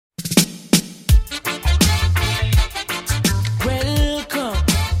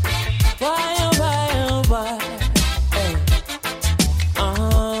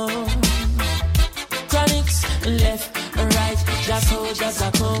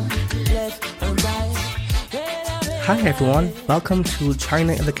Hi everyone, welcome to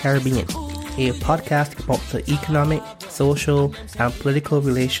China in the Caribbean, a podcast about the economic, social, and political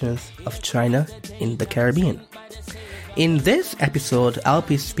relations of China in the Caribbean. In this episode, I'll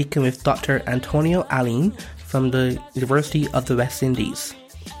be speaking with Dr. Antonio Aline from the University of the West Indies.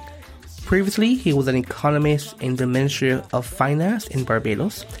 Previously, he was an economist in the Ministry of Finance in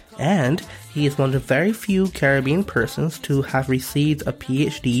Barbados, and he is one of the very few Caribbean persons to have received a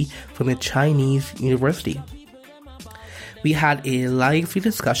PhD from a Chinese university. We had a lively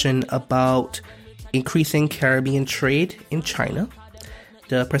discussion about increasing Caribbean trade in China,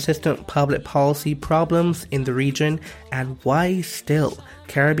 the persistent public policy problems in the region, and why still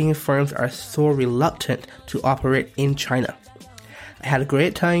Caribbean firms are so reluctant to operate in China. I had a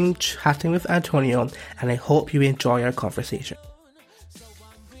great time chatting with Antonio, and I hope you enjoy our conversation.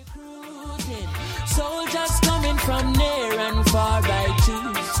 Soldiers coming from near and far by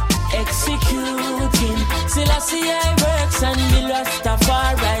twos, executing. Selassie works and the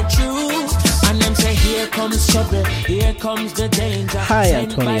Rastafari true. And them say, here comes trouble, here comes the danger. Hi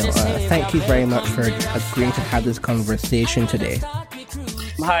Antonio, thank you very much for agreeing to have this conversation today.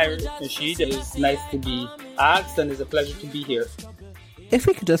 Hi Rashid, it's nice to be asked and it's a pleasure to be here. If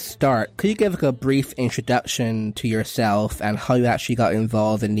we could just start, could you give a brief introduction to yourself and how you actually got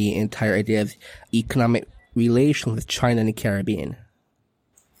involved in the entire idea of economic relations with China and the Caribbean?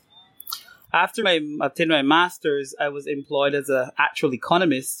 After I obtained my master's, I was employed as an actual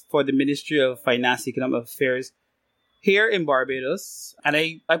economist for the Ministry of Finance and Economic Affairs here in Barbados. And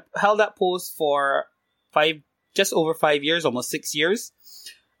I held that post for just over 5 years, almost 6 years.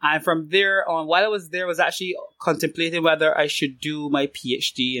 And from there on, while I was there, I was actually contemplating whether I should do my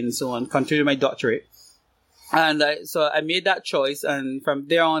PhD and so on, continue my doctorate. And so I made that choice. And from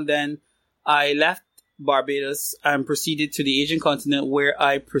there on, then I left Barbados and proceeded to the Asian continent, where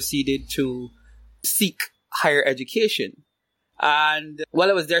I proceeded to seek higher education. And while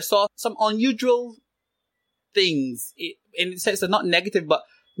I was there, saw some unusual things in the sense of not negative, but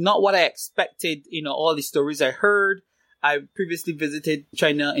not what I expected. You know, all the stories I heard. I previously visited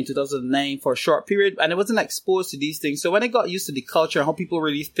China in 2009 for a short period, and I wasn't exposed to these things. So when I got used to the culture and how people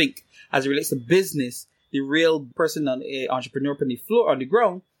really think as it relates to business, the real person, entrepreneur on the floor, on the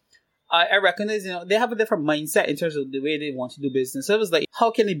ground, I recognize, they have a different mindset in terms of the way they want to do business. So it was like, how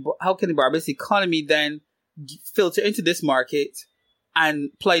can the Barbados economy then filter into this market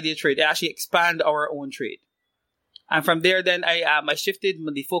and ply their trade and actually expand our own trade? And from there, then I shifted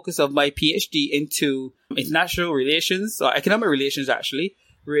the focus of my PhD into international relations, or economic relations, actually,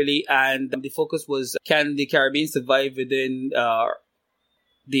 really. And the focus was, can the Caribbean survive within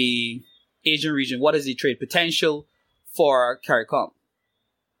the Asian region? What is the trade potential for CARICOM?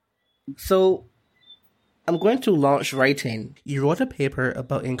 So, I'm going to launch right in. You wrote a paper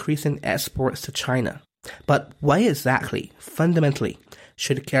about increasing exports to China. But why exactly, fundamentally,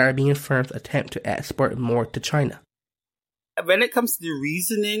 should Caribbean firms attempt to export more to China? When it comes to the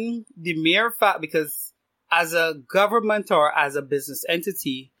reasoning, the mere fact, because as a government or as a business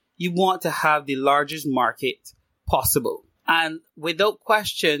entity, you want to have the largest market possible. And without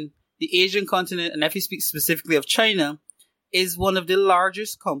question, the Asian continent, and if you speak specifically of China, is one of the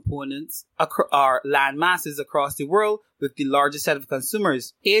largest components or land masses across the world with the largest set of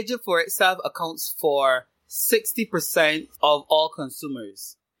consumers. Asia for itself accounts for 60% of all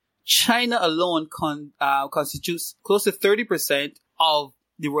consumers. China alone constitutes close to 30% of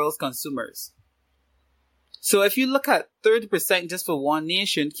the world's consumers. So if you look at 30% just for one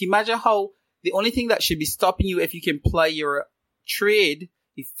nation, can you imagine how the only thing that should be stopping you if you can ply your trade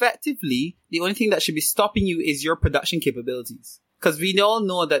effectively, the only thing that should be stopping you is your production capabilities. Because we all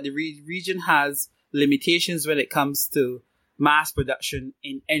know that the region has limitations when it comes to mass production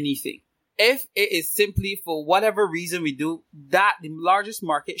in anything. If it is simply for whatever reason we do that, the largest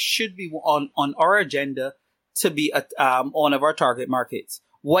market should be on our agenda to be one of our target markets.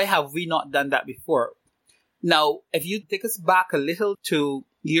 Why have we not done that before? Now, if you take us back a little to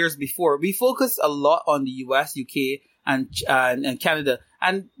years before, we focused a lot on the US, UK, and Canada.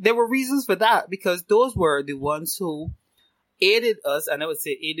 And there were reasons for that, because those were the ones who aided us, and I would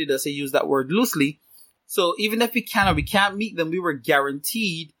say aided us, I use that word loosely. So even if we can't meet them, we were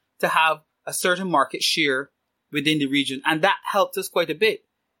guaranteed to have a certain market share within the region. And that helped us quite a bit.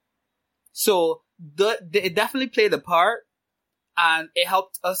 So it definitely played a part, and it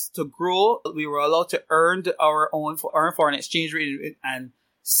helped us to grow. We were allowed to earn our own foreign exchange rate and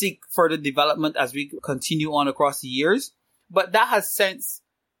seek further development as we continue on across the years. But that has since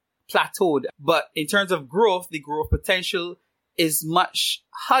plateaued. But in terms of growth, the growth potential is much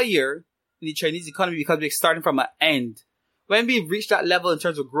higher in the Chinese economy because we're starting from an end. when we reach that level in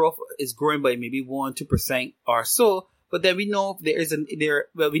terms of growth, is growing by maybe 1-2% or so. But then we know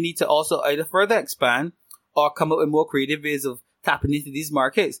we need to also either further expand or come up with more creative ways of tapping into these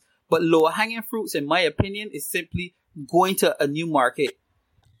markets. But lower hanging fruits, in my opinion, is simply going to a new market.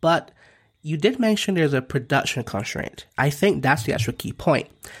 But you did mention there's a production constraint. I think that's the actual key point,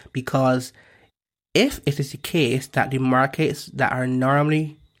 because if it is the case that the markets that are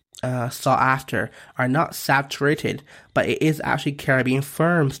normally sought after are not saturated, but it is actually Caribbean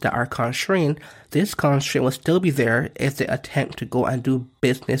firms that are constrained, this constraint will still be there if they attempt to go and do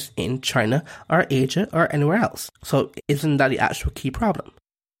business in China or Asia or anywhere else. So isn't that the actual key problem?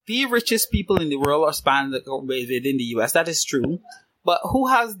 The richest people in the world are spanned within the US. That is true. But who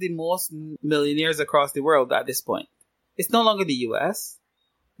has the most millionaires across the world at this point? It's no longer the US.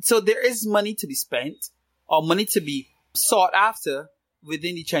 So there is money to be spent or money to be sought after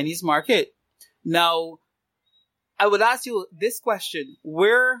within the Chinese market. Now, I would ask you this question.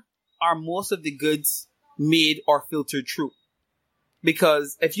 Where are most of the goods made or filtered through?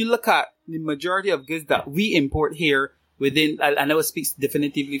 Because if you look at the majority of goods that we import here within, I know it speaks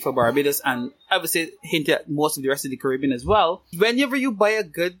definitively for Barbados, and I would say hint at most of the rest of the Caribbean as well. Whenever you buy a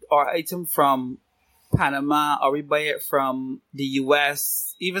good or item from Panama, or we buy it from the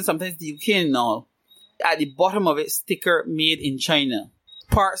US, even sometimes the UK and all, at the bottom of it, sticker made in China.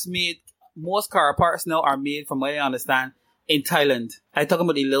 Most car parts now are made, from what I understand, in Thailand. I talk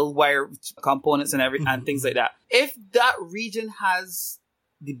about the little wire components and and things like that. If that region has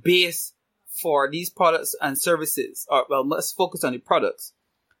the base for these products and services, or well, let's focus on the products,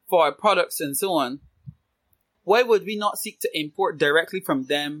 for our products and so on, why would we not seek to import directly from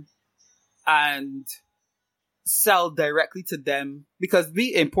them and sell directly to them? Because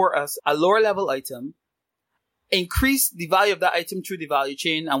we import a lower level item, increase the value of that item through the value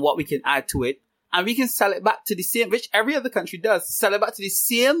chain and what we can add to it, and we can sell it back to the same, which every other country does, sell it back to the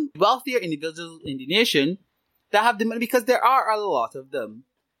same wealthier individuals in the nation that have the money, because there are a lot of them.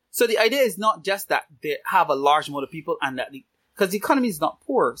 So the idea is not just that they have a large amount of people and that because the economy is not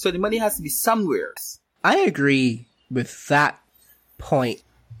poor, so the money has to be somewhere. I agree with that point,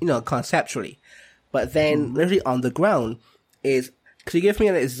 conceptually. But then, literally on the ground, could you give me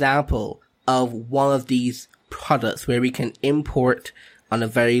an example of one of these products where we can import on a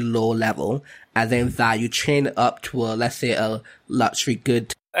very low level and then value chain up to let's say a luxury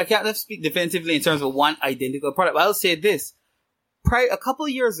good? I can't speak definitively in terms of one identical product, but I'll say this. A couple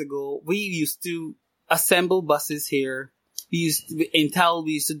of years ago, we used to assemble buses here. We used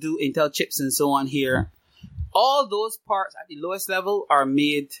to do Intel chips and so on here. All those parts at the lowest level are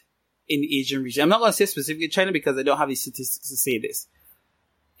made in the Asian region. I'm not going to say specifically China because I don't have the statistics to say this.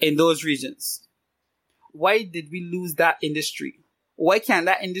 In those regions. Why did we lose that industry? Why can't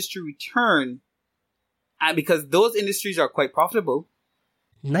that industry return? And because those industries are quite profitable.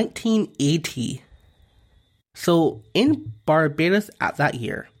 1980. So in Barbados at that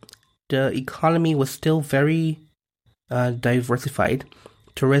year, the economy was still very diversified.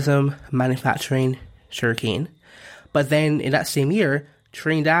 Tourism, manufacturing, sugarcane. But then in that same year,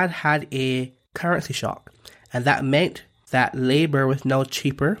 Trinidad had a currency shock. And that meant that labor was now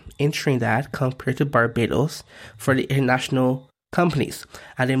cheaper in Trinidad compared to Barbados for the international companies.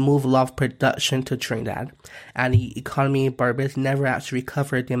 And they moved a lot of production to Trinidad. And the economy in Barbados never actually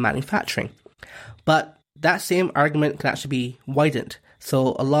recovered in manufacturing. But that same argument can actually be widened.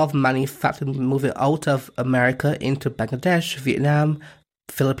 So a lot of manufacturing moving out of America into Bangladesh, Vietnam,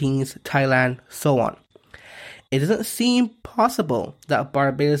 Philippines, Thailand, so on. It doesn't seem possible that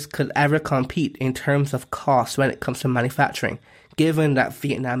Barbados could ever compete in terms of cost when it comes to manufacturing, given that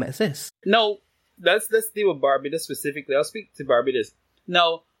Vietnam exists. No, let's deal with Barbados specifically. I'll speak to Barbados.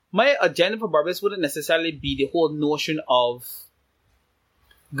 Now, my agenda for Barbados wouldn't necessarily be the whole notion of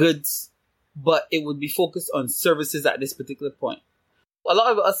goods, but it would be focused on services at this particular point. A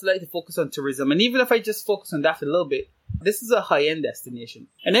lot of us like to focus on tourism, and even if I just focus on that for a little bit, this is a high-end destination.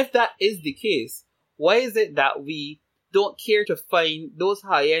 And if that is the case, why is it that we don't care to find those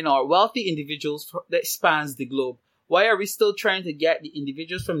high-end or wealthy individuals that spans the globe? Why are we still trying to get the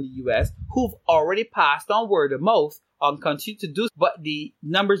individuals from the US who've already passed on word of mouth and continue to do, but the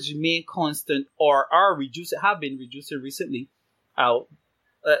numbers remain constant or are reduced, have been reduced recently?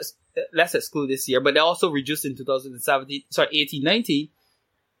 Let's exclude this year, but they also reduced in 18-19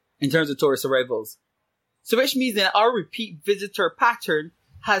 in terms of tourist arrivals. So which means that our repeat visitor pattern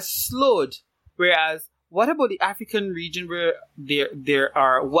has slowed. Whereas, what about the African region where there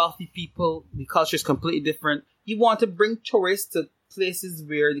are wealthy people, the culture is completely different? You want to bring tourists to places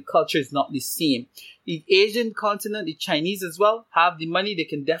where the culture is not the same. The Asian continent, the Chinese as well, have the money, they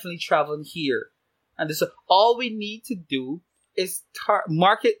can definitely travel here And so all we need to do is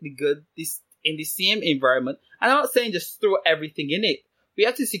market the good in the same environment. And I'm not saying just throw everything in it. We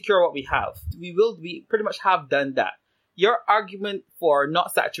have to secure what we have. We pretty much have done that. Your argument for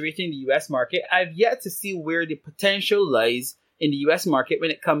not saturating the US market, I've yet to see where the potential lies in the US market when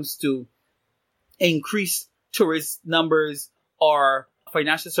it comes to increased tourist numbers or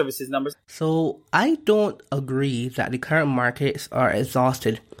financial services numbers. So I don't agree that the current markets are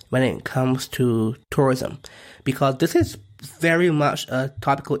exhausted when it comes to tourism, because this is very much a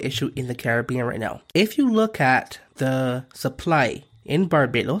topical issue in the Caribbean right now. If you look at the supply in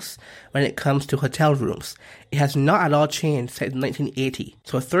Barbados when it comes to hotel rooms, it has not at all changed since 1980.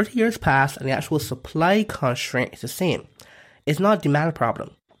 So 30 years passed and the actual supply constraint is the same. It's not a demand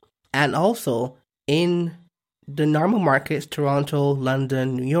problem. And also, in the normal markets, Toronto,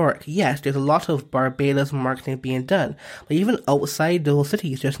 London, New York, yes, there's a lot of Barbados marketing being done. But even outside those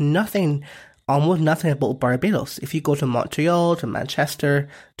cities, there's almost nothing about Barbados. If you go to Montreal, to Manchester,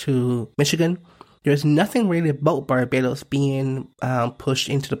 to Michigan, there's nothing really about Barbados being pushed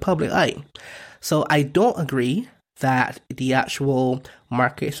into the public eye. So I don't agree that the actual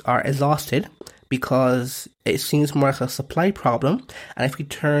markets are exhausted, because it seems more like a supply problem. And if we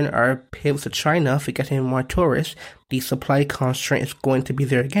turn our pivots to China for getting more tourists, the supply constraint is going to be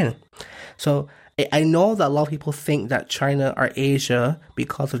there again. So I know that a lot of people think that China or Asia,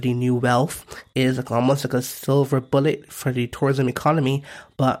 because of the new wealth, is almost like a silver bullet for the tourism economy,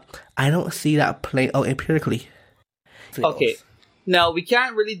 but I don't see that play out empirically. Okay, now we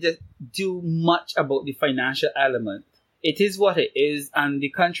can't really do much about the financial element. It is what it is, and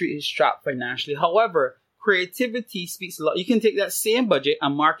the country is strapped financially. However, creativity speaks a lot. You can take that same budget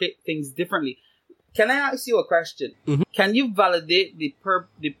and market things differently. Can I ask you a question? Mm-hmm. Can you validate the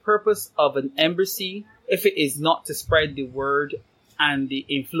purpose of an embassy if it is not to spread the word and the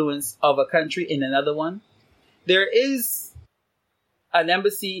influence of a country in another one? There is an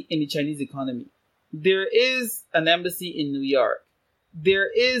embassy in the Chinese economy. There is an embassy in New York. There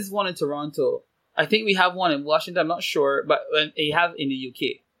is one in Toronto. I think we have one in Washington, I'm not sure, but they have in the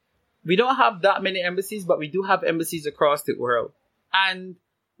UK. We don't have that many embassies, but we do have embassies across the world. And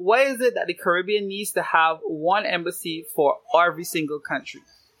why is it that the Caribbean needs to have one embassy for every single country?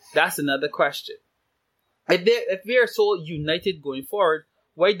 That's another question. If we are so united going forward,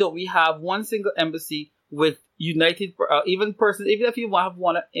 why don't we have one single embassy with united, even if you have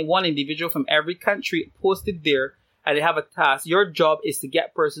one individual from every country posted there, and they have a task. Your job is to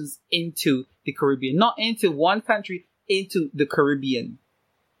get persons into the Caribbean, not into one country, into the Caribbean.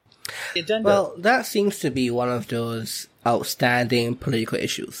 Well, that seems to be one of those outstanding political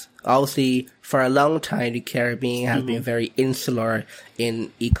issues. Obviously, for a long time, the Caribbean has been very insular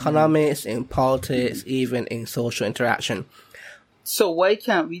in economics, in politics, even in social interaction. So why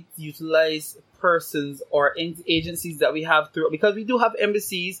can't we utilize persons or agencies that we have through? Because we do have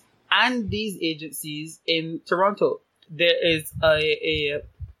embassies and these agencies in Toronto. There is a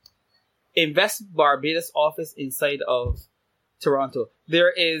Invest Barbados office inside of Toronto.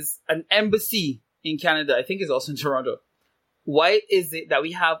 There is an embassy in Canada. I think it's also in Toronto. Why is it that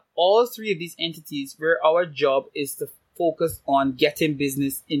we have all three of these entities where our job is to focus on getting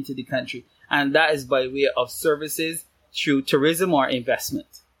business into the country? And that is by way of services through tourism or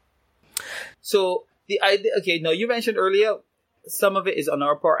investment. So the idea, okay, now you mentioned earlier, some of it is on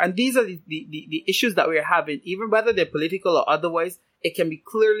our part. And these are the issues that we're having, even whether they're political or otherwise. It can be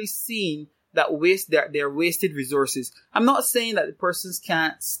clearly seen that they're wasted resources. I'm not saying that the persons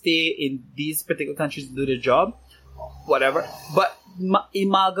can't stay in these particular countries to do their job, whatever, but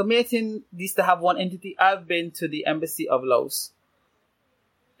amalgamating these to have one entity. I've been to the embassy of Laos,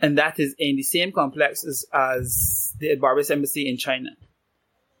 and that is in the same complex as the Barbados embassy in China,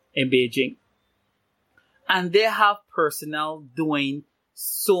 in Beijing. And they have personnel doing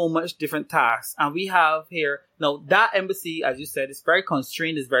so much different tasks. And we have here, now that embassy, as you said, is very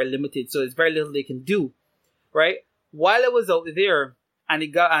constrained, is very limited. So there's very little they can do, right? While I was out there, and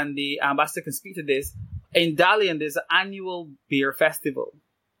the ambassador can speak to this, in Dalian, there's an annual beer festival.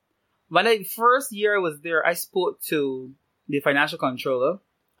 When the first year I was there, I spoke to the financial controller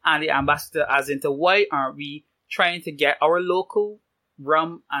and the ambassador as into why aren't we trying to get our local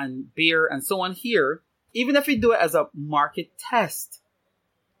rum and beer and so on here, even if we do it as a market test.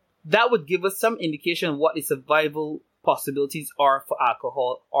 That would give us some indication of what the survival possibilities are for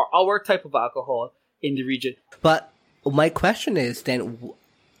alcohol or our type of alcohol in the region. But my question is then,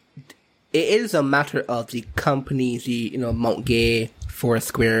 it is a matter of the companies, Mount Gay,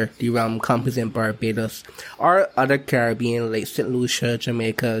 Foursquare, the rum companies in Barbados, or other Caribbean like St. Lucia,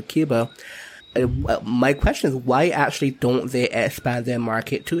 Jamaica, Cuba. My question is, why actually don't they expand their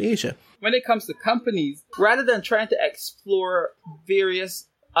market to Asia? when it comes to companies, rather than trying to explore various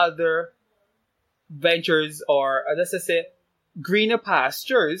other ventures or, let's just say, greener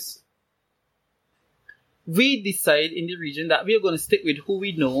pastures, we decide in the region that we are going to stick with who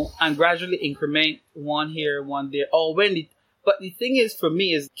we know and gradually increment one here, one there. But the thing is, for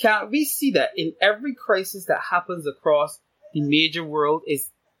me, is can't we see that in every crisis that happens across the major world, is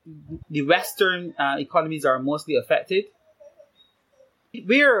the Western economies are mostly affected.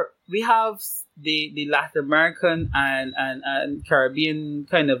 We have the Latin American and Caribbean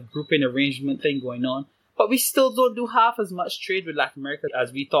kind of grouping arrangement thing going on, but we still don't do half as much trade with Latin America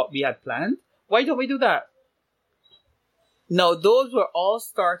as we thought we had planned. Why don't we do that? Now, those were all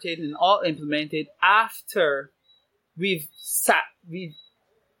started and all implemented after we've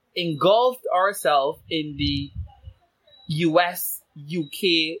engulfed ourselves in the US,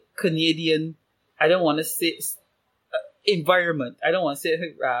 UK, Canadian, I don't want to say environment. I don't want to say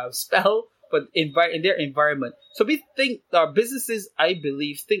spell, but in their environment. So we think our businesses, I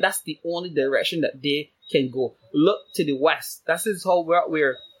believe, think that's the only direction that they can go. Look to the West. That is how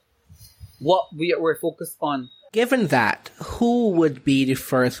we're focused on. Given that, who would be the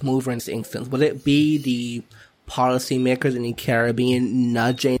first mover in this instance? Would it be the policymakers in the Caribbean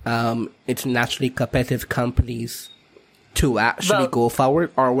nudging internationally competitive companies to actually go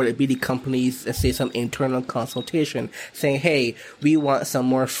forward? Or would it be the companies, let's say some internal consultation, saying, hey, we want some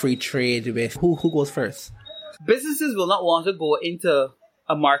more free trade with who goes first? Businesses will not want to go into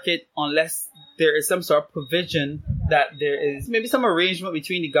a market unless there is some sort of provision that there is maybe some arrangement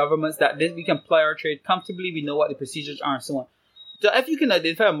between the governments that we can ply our trade comfortably, we know what the procedures are and so on. So if you can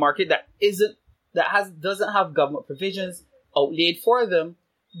identify a market that doesn't have government provisions outlaid for them,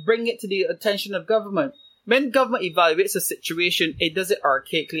 bring it to the attention of government. When government evaluates a situation, it does it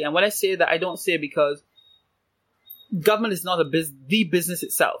archaically. And when I say that, I don't say it because government is not the business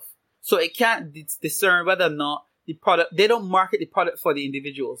itself. So it can't discern whether or not the product, they don't market the product for the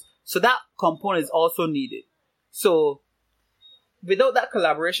individuals. So that component is also needed. So without that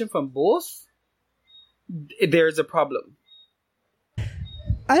collaboration from both, there's a problem.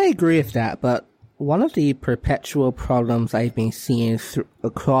 I agree with that, but one of the perpetual problems I've been seeing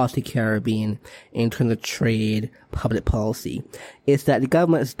across the Caribbean in terms of trade, public policy, is that the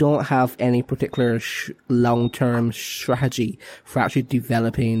governments don't have any particular long-term strategy for actually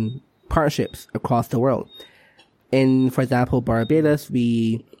developing partnerships across the world. For example, Barbados,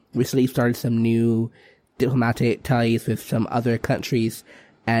 we recently started some new diplomatic ties with some other countries,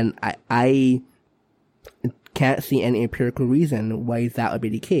 and I can't see any empirical reason why that would be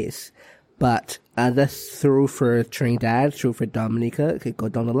the case. But that's true for Trinidad, true for Dominica, it could go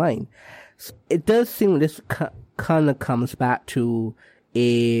down the line. So it does seem this kind of comes back to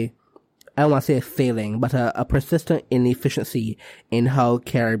I don't want to say a failing, but a persistent inefficiency in how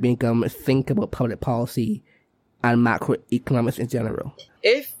Caribbean governments think about public policy and macroeconomics in general.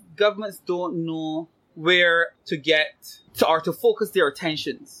 If governments don't know where to get or to focus their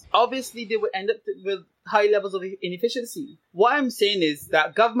attentions, obviously they would end up with high levels of inefficiency. What I'm saying is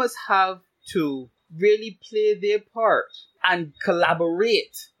that governments have to really play their part and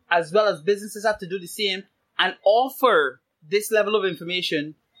collaborate, as well as businesses have to do the same and offer this level of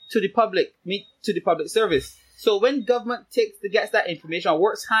information to the public, to the public service. So when government gets that information or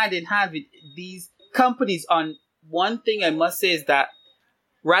works hand in hand with these companies on one thing, I must say is that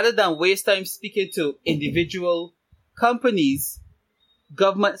rather than waste time speaking to individual companies,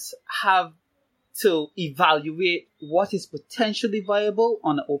 governments have to evaluate what is potentially viable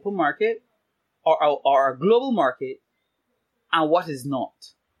on an open market or a global market and what is not.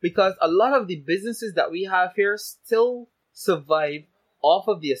 Because a lot of the businesses that we have here still survive off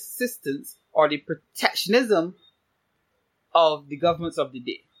of the assistance or the protectionism of the governments of the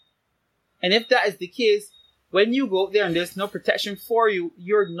day. And if that is the case, when you go out there and there's no protection for you,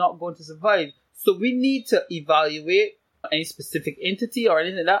 you're not going to survive. So we need to evaluate any specific entity or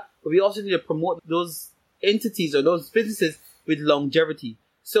anything like that, but we also need to promote those entities or those businesses with longevity.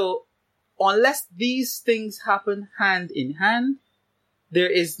 So unless these things happen hand in hand, there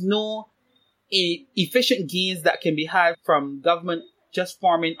is no efficient gains that can be had from government just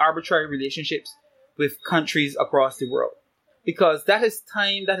forming arbitrary relationships with countries across the world. Because that is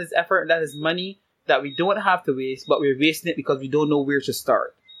time, that is effort, that is money that we don't have to waste, but we're wasting it because we don't know where to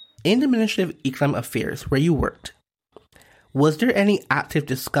start. In the Ministry of Economic Affairs, where you worked, was there any active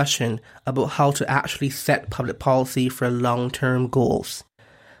discussion about how to actually set public policy for long-term goals?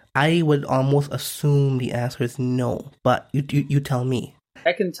 I would almost assume the answer is no, but you tell me.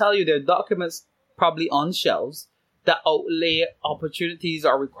 I can tell you there are documents probably on shelves that outlay opportunities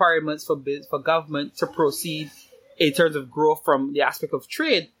or requirements for government to proceed in terms of growth from the aspect of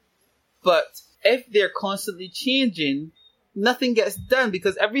trade. But if they're constantly changing, nothing gets done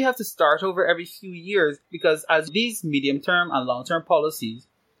because you have to start over every few years, because as these medium-term and long-term policies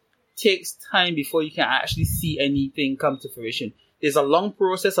takes time before you can actually see anything come to fruition. There's a long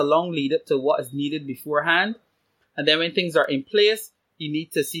process, a long lead up to what is needed beforehand. And then when things are in place, you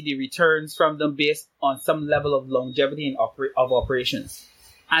need to see the returns from them based on some level of longevity of operations.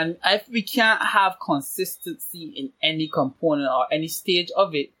 And if we can't have consistency in any component or any stage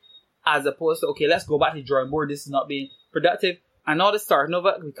of it, as opposed to, okay, let's go back to the drawing board, this is not being productive, and all the starting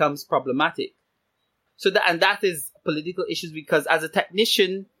over becomes problematic. So that is political issues, because as a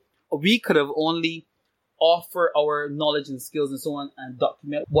technician, we could have only offer our knowledge and skills and so on and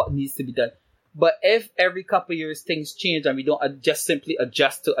document what needs to be done. But if every couple of years things change and we don't simply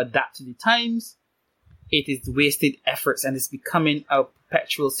adjust to adapt to the times, it is wasted efforts and it's becoming a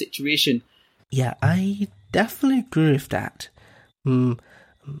perpetual situation. Yeah, I definitely agree with that.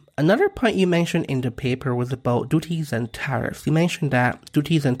 Another point you mentioned in the paper was about duties and tariffs. You mentioned that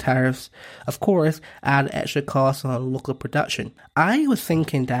duties and tariffs, of course, add extra costs on local production. I was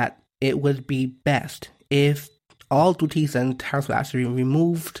thinking that it would be best if all duties and tariffs were actually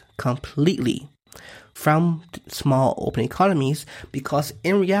removed completely from small open economies, because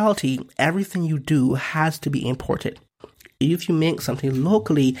in reality, everything you do has to be imported. If you make something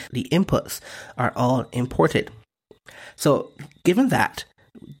locally, the inputs are all imported. So, given that,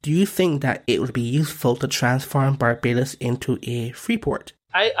 do you think that it would be useful to transform Barbados into a free port?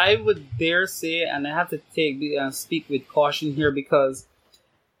 I would dare say, and I have to speak with caution here, because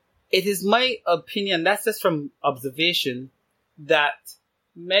it is my opinion, that's just from observation, that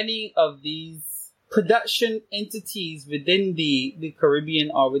many of these production entities within the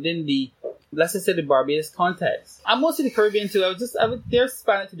Caribbean or within the, let's just say, the Barbados context, and mostly the Caribbean too, I would dare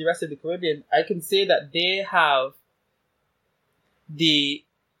span it to the rest of the Caribbean, I can say that they have they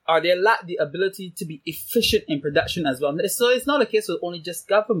lack the ability to be efficient in production as well. So it's not a case of only just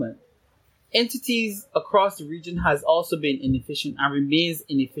government. Entities across the region has also been inefficient and remains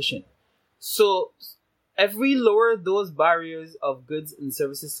inefficient. So if we lower those barriers of goods and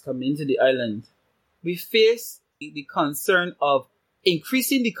services coming into the island, we face the concern of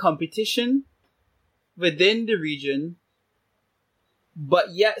increasing the competition within the region,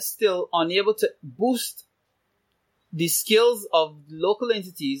 but yet still unable to boost the skills of local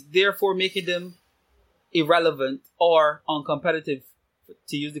entities, therefore making them irrelevant or uncompetitive,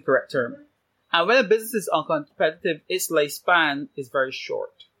 to use the correct term. And when a business is uncompetitive, its lifespan is very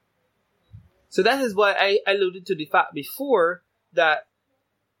short. So that is why I alluded to the fact before that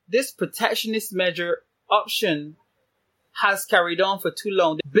this protectionist measure option has carried on for too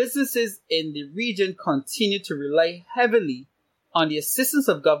long. The businesses in the region continue to rely heavily on the assistance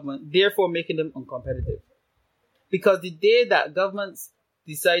of government, therefore making them uncompetitive. Because the day that governments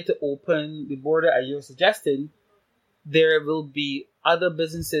decide to open the border, as you're suggesting, there will be other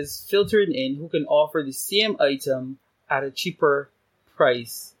businesses filtering in who can offer the same item at a cheaper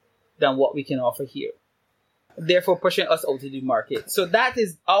price than what we can offer here, therefore pushing us out of the market. So that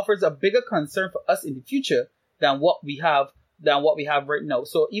offers a bigger concern for us in the future than what we have right now.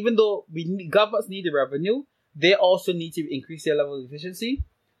 So even though governments need the revenue, they also need to increase their level of efficiency.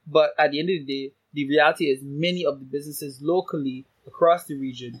 But at the end of the day, the reality is many of the businesses locally across the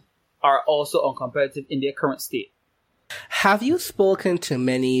region are also uncompetitive in their current state. Have you spoken to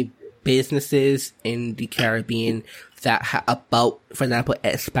many businesses in the Caribbean that about, for example,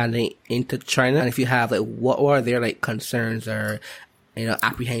 expanding into China? And if you have, what are their concerns or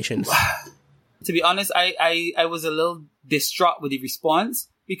apprehensions? To be honest, I was a little distraught with the response,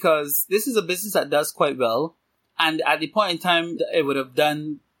 because this is a business that does quite well, and at the point in time,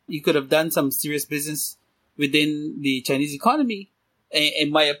 you could have done some serious business within the Chinese economy,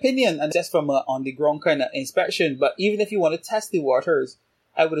 in my opinion, and just from a on-the-ground kind of inspection. But even if you want to test the waters,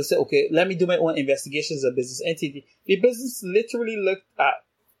 I would have said, okay, let me do my own investigations as a business entity. The business literally looked at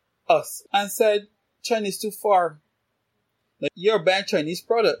us and said, China is too far. You're banning Chinese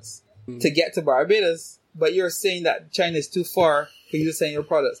products to get to Barbados, but you're saying that China is too far for you to send your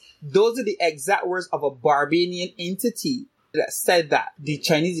products. Those are the exact words of a Barbadian entity that said that the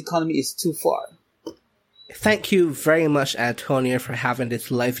Chinese economy is too far. Thank you very much, Antonio, for having this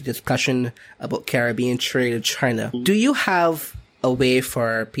lively discussion about Caribbean trade in China. Do you have a way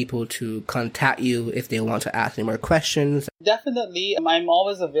for people to contact you if they want to ask any more questions? Definitely. I'm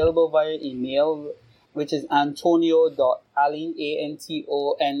always available via email, which is antonio.aleyne,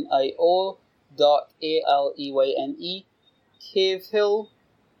 ANTONIO.ALEYNE,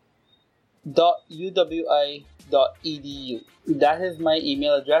 cavehill.uwi.edu. That is my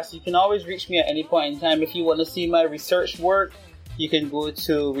email address. You can always reach me at any point in time. If you want to see my research work, You can go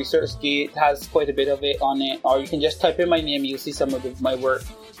to ResearchGate, has quite a bit of it on it, or you can just type in my name. You'll see some of my work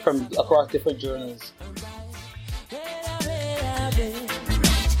from across different journals.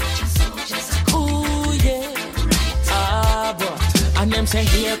 And them say,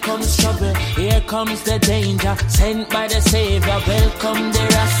 here comes trouble, here comes the danger, sent by the Savior, welcome the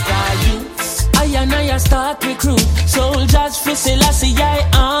Rasta youths. I and I start recruit soldiers for Selassie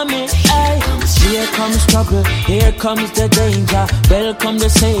army. Here comes trouble, here comes the danger, welcome the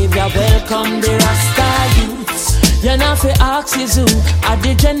Savior, welcome the Rasta youths. You know fi ask is who at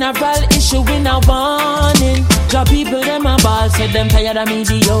the general issue in a warning. Job people them a ball, said them tired of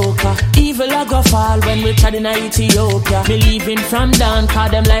mediocre. Evil a go fall when we tried in Ethiopia. Believing from down,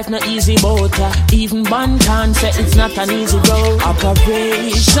 cause them life not easy boat. Even Bantan said it's not an easy road.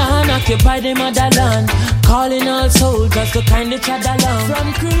 Operation occupy the motherland, calling all soldiers to kindly trod along.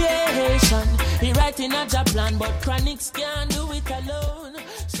 From creation, he writing a job plan, but chronics can't do it alone.